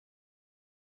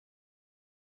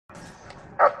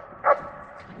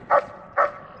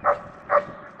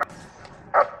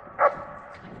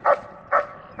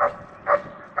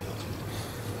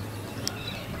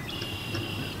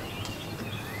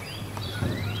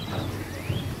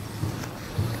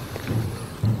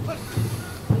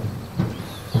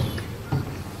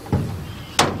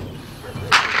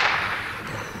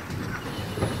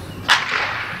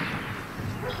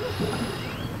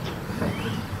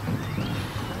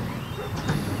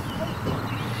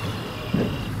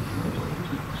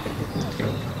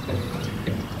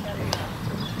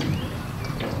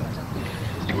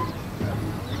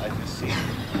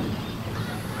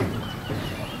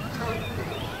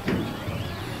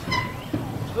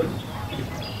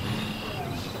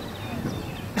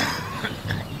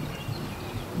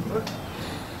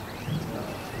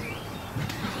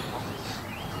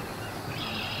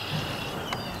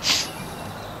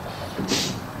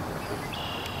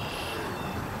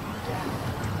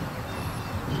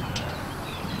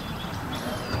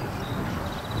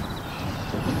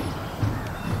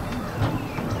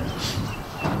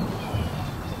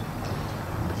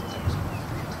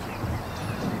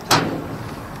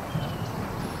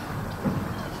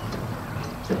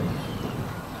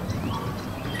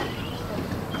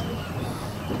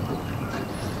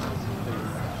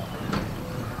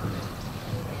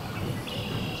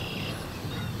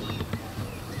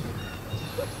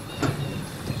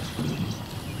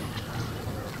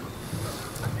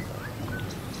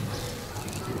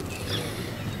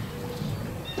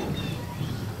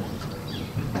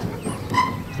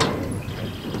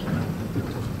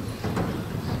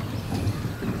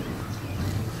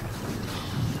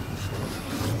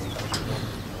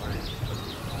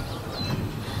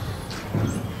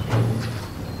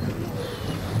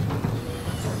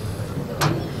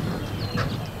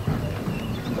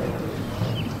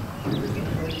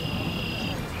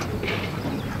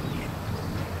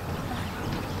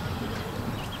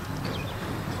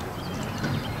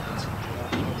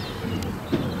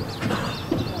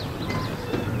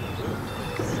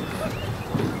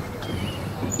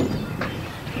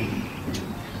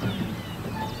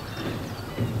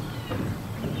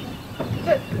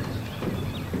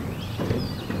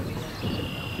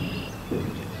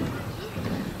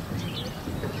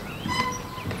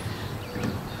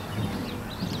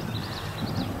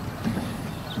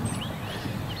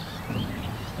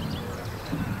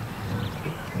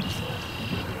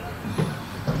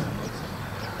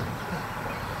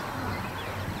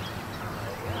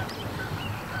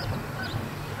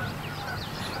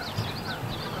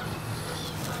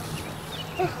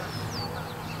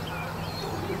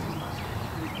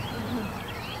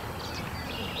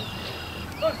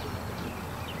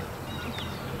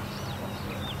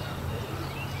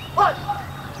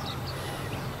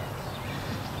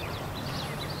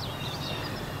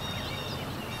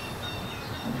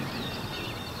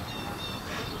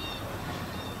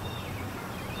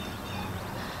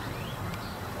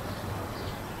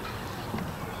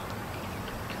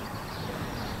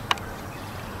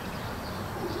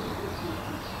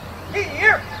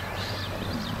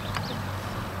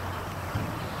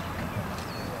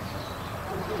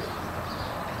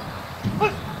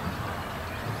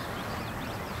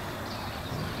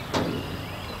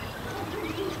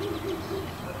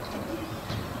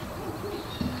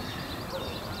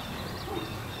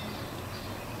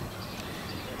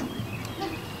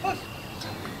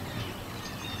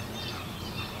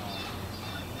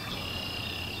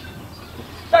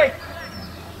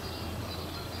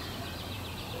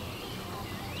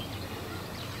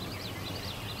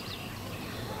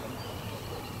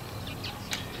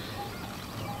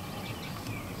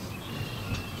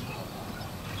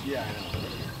Yeah, I know.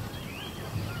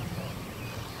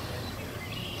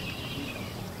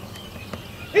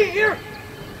 Hey, here!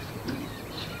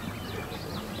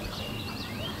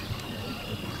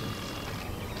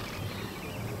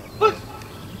 Push!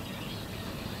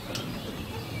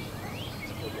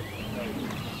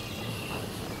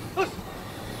 Push!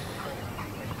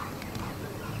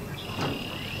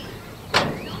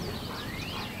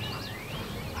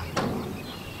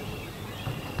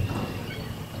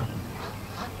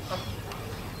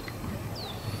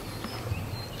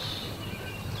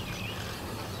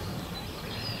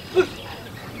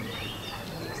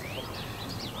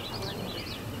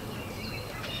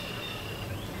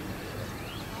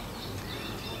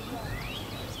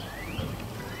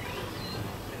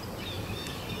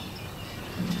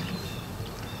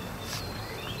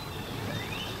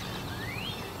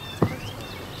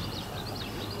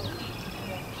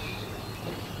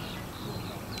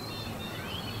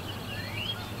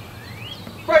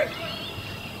 Break!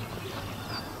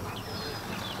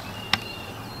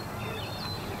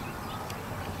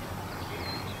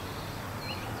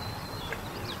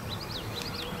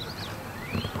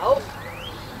 Out!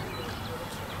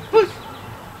 Push!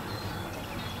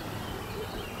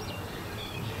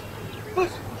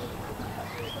 Push!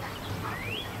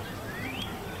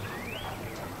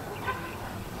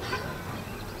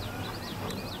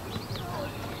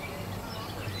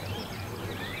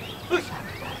 Push!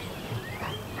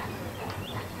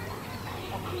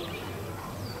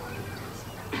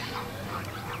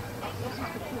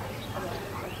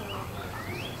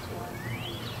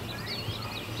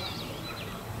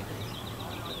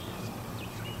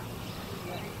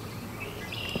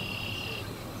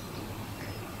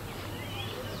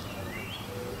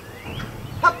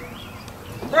 Up!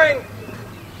 Bring!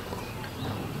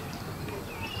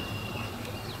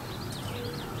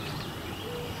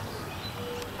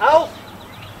 Out!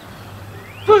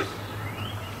 Push!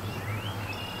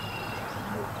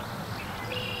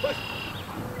 Push!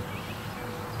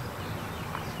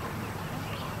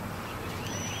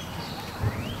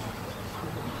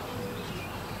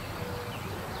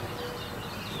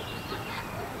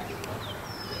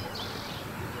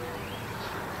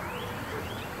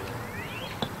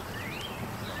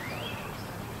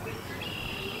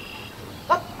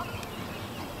 Up!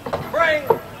 Bring!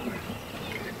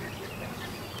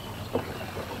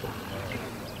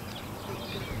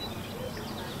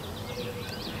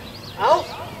 Out!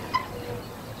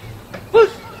 Push!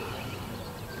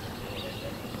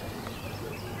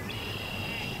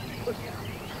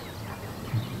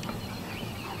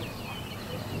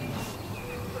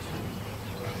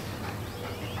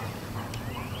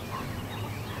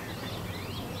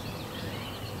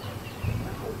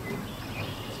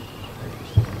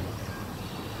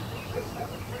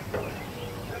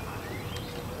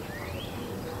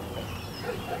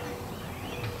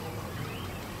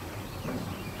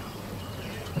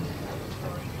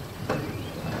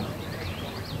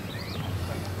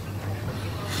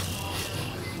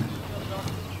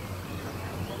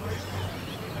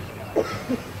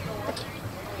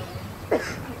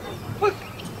 Push!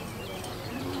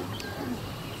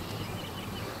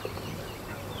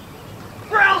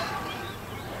 Grouse!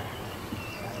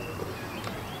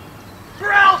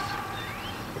 Grouse!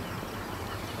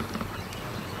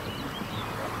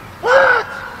 What?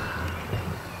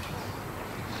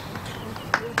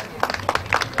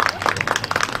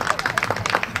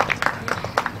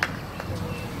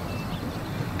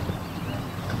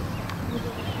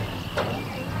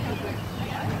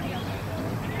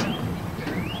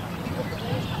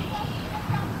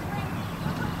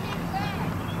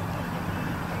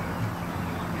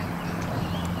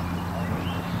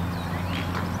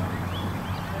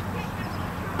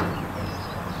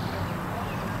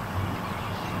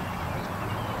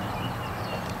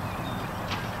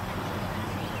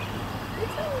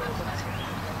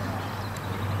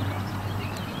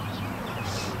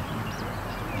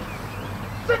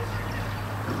 Sit!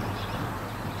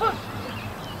 Push!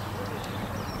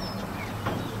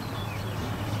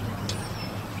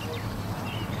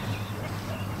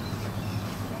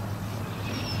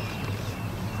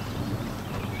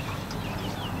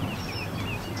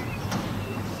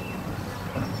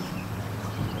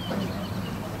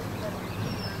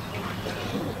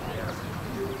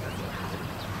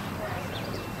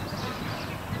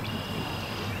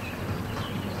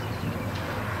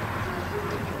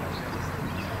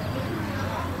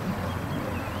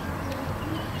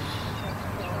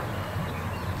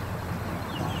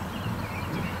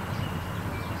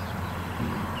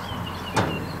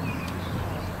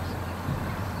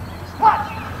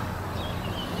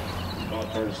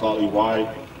 Turn slightly wide.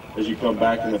 As you come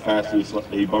back in the fast,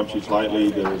 he bumps you slightly.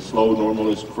 The slow normal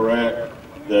is correct.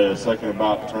 The second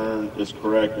about turn is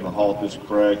correct, and the halt is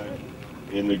correct.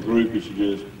 In the group, you should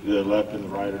just, the left and the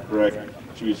right are correct.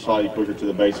 You should be slightly quicker to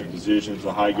the basic positions,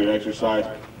 a high good exercise.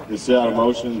 The sit out of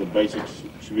motion, the basics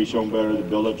should be shown better. The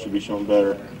build-up should be shown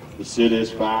better. The sit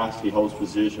is fast. He holds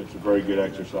position. It's a very good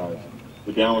exercise.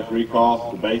 The down with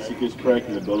recall, the basic is correct,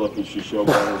 and the build-up is should show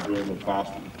better during the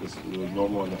fast, the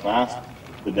normal and the fast.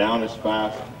 The down is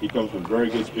fast. He comes with very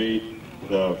good speed.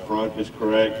 The front is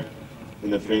correct.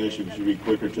 And the finish should be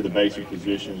quicker to the basic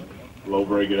position. Low,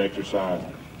 very good exercise.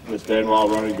 The stand while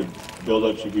running, the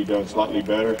build-up should be done slightly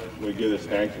better. When we give the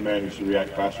stand command, he should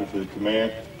react faster to the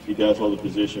command. He does hold the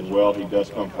position well. He does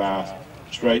come fast.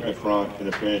 Straight in the front, and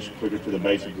the finish quicker to the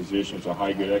basic position. It's a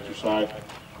high good exercise.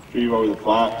 Retrieve over the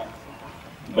flat.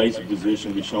 The basic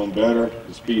position be shown better.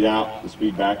 The speed out, the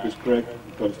speed back is correct.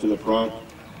 He comes to the front.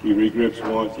 He regrips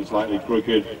once. He's slightly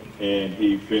crooked, and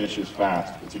he finishes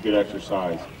fast. It's a good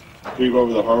exercise. Retrieve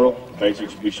over the hurdle. The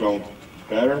basic should be shown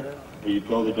better. When you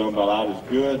throw the dumbbell out is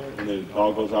good, and the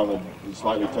dog goes out and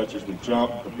slightly touches the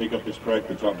jump. The pickup is correct,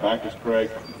 the jump back is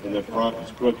correct, and the front is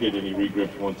crooked, and he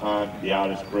regrips one time. The out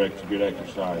is correct. It's a good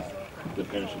exercise. The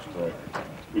finish is correct.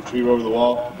 Retrieve over the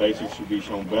wall. The basics should be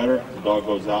shown better. The dog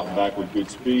goes out and back with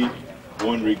good speed.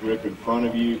 One regrip in front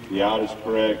of you. The out is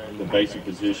correct. The basic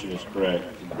position is correct.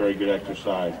 It's a very good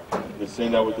exercise. The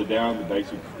send out with the down. The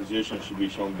basic position should be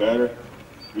shown better.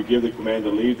 You give the command to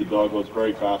leave, the dog goes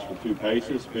very fast for 2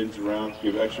 paces, spins around,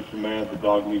 give extra command, the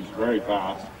dog leaves very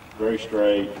fast, very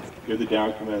straight. Give the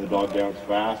down command, the dog downs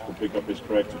fast, the pickup is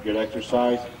correct, it's a good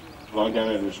exercise. Long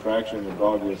down into distraction, the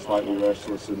dog is slightly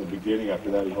restless in the beginning.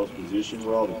 After that, he holds position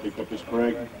well, the pickup is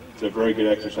correct. It's a very good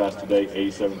exercise today,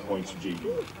 87 points G.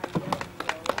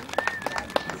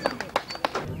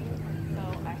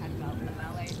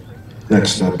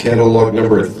 Next up, catalog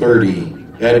number 30,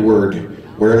 Edward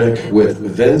Wiernik with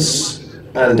Vince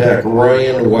on deck,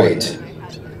 Ryan White.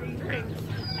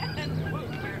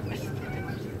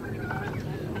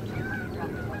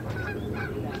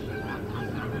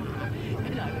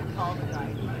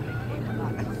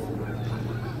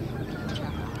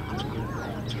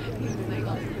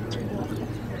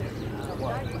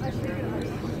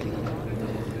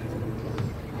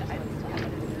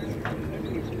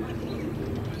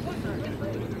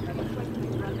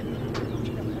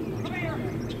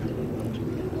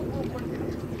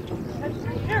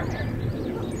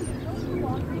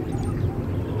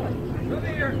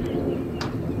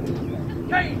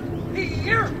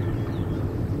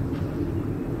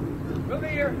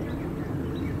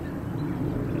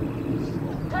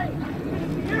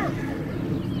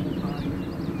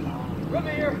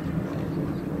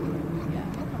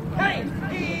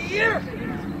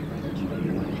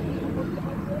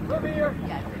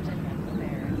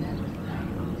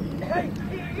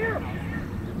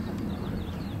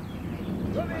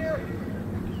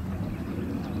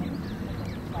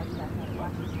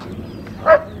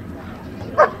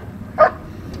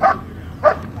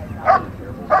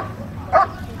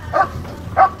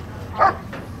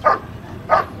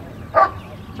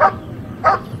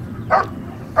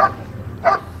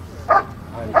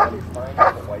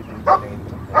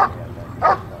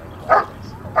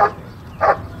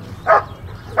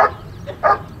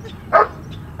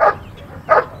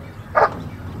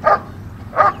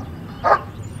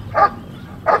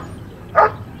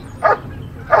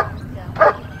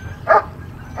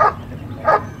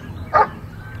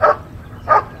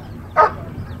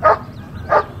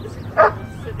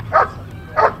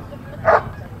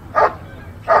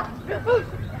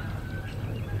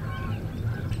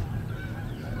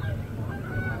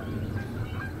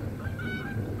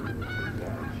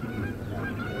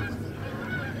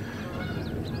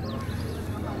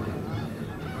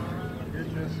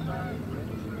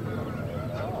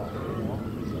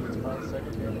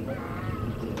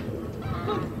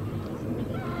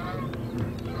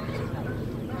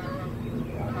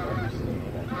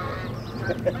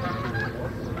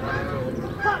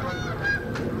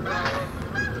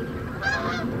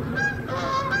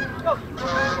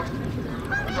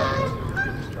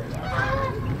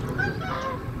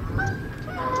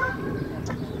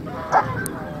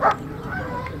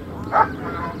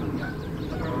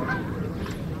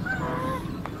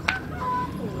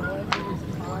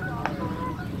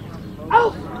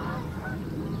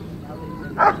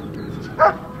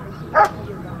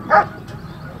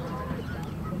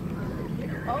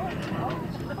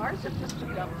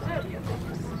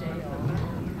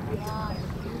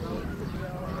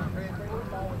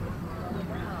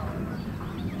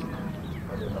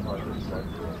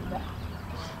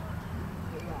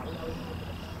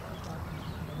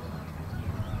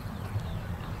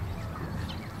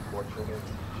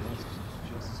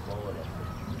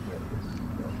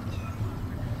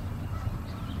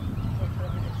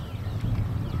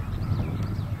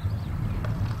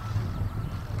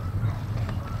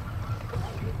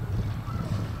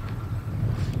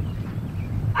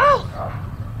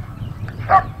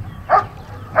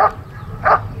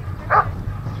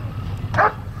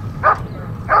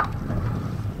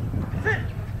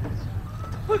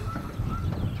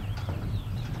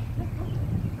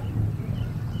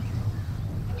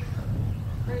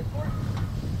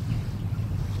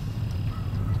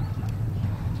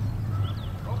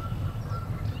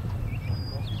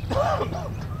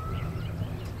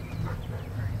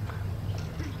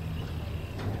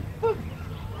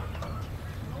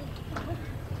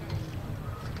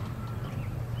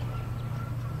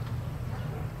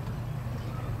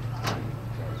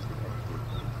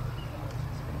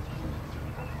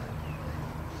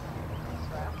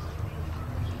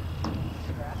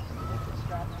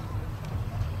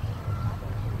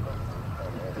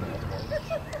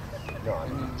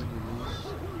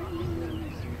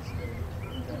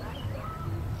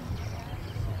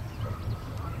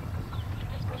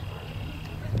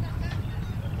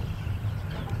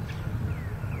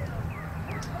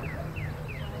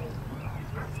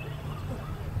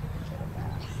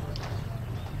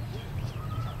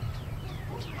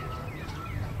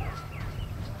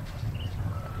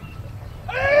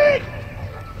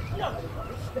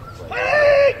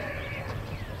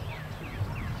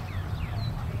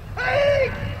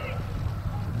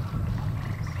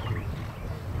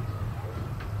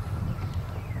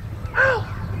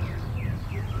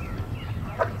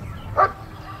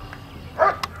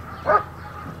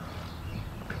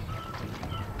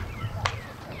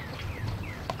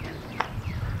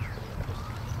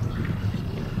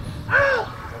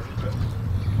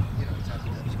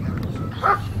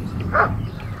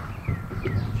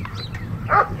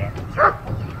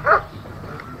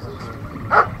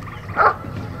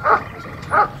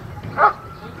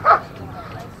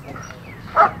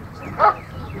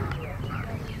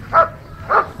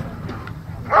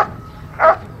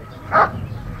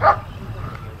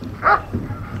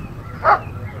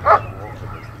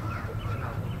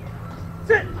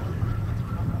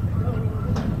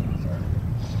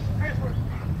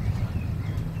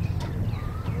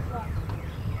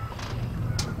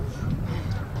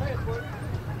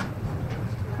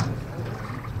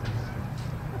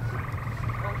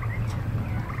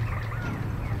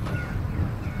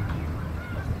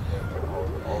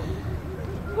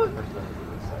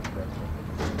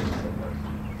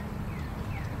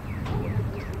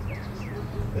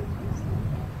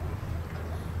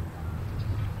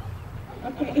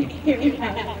 Okay, here we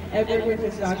have Edward with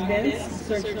his dog Vince.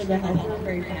 Search for the helper,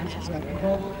 very fast,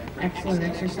 respectable, excellent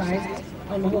exercise.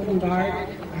 On the holding guard,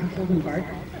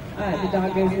 the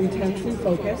dog is intense and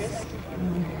focused.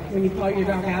 When you call your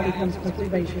dog out, he comes quickly,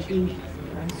 but he should be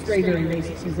straighter in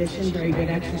basic position, very good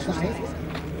exercise.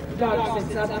 The dog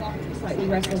sits up, slightly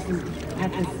restless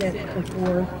at the sit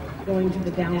before going to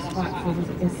the down spot for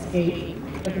the escape.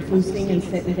 But the floosing and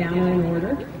sitting down are in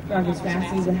order. Dog is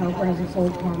fast as a helper, has a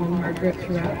full, calm, and hard grip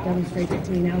throughout, demonstrates it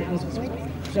clean out at this point,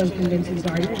 shows convincing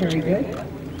guarding, very good.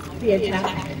 The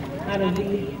attack out of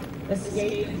the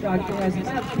escape, dog has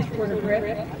about 3/4 grip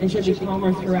and should be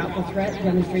calmer throughout the threat,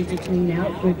 demonstrates it clean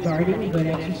out, good guarding, good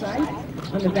exercise.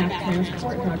 On the back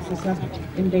transport, dog sits up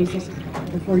in basic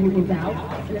before you move out,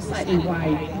 and is slightly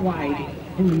wide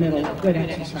in the middle, good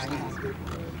exercise.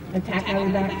 Attack out of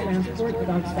the back transport, the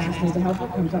dog's fast as a helper,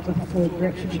 comes up with a full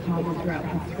grip, should be calmer throughout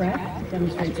the threat,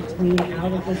 demonstrates a clean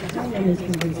out of this point, and is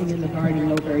convincing in the guarding,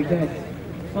 no, very good.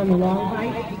 On the long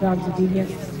bite, the dog's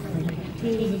obedience,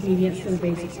 team's obedience to the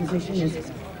basic position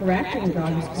is correct, and the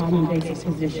dog is calm in basic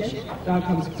position. Dog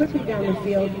comes quickly down the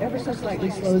field, ever so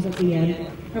slightly slows at the end,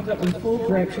 comes up with full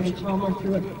grip, should be calmer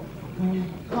through it,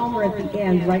 calmer at the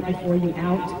end, right before the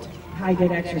out, high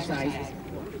good exercise.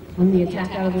 On the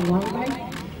attack out of the long bite,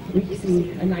 we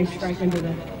see a nice strike into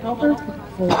the helper,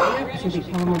 full grip, should be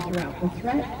calmer throughout the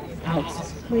threat,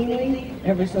 outs cleanly,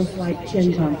 ever so slight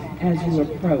chin bump as you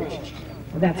approach.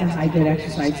 That's a high good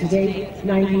exercise. Today,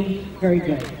 90, very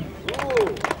good.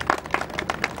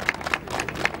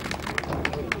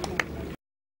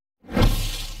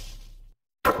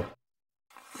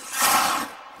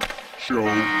 Show your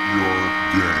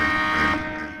game.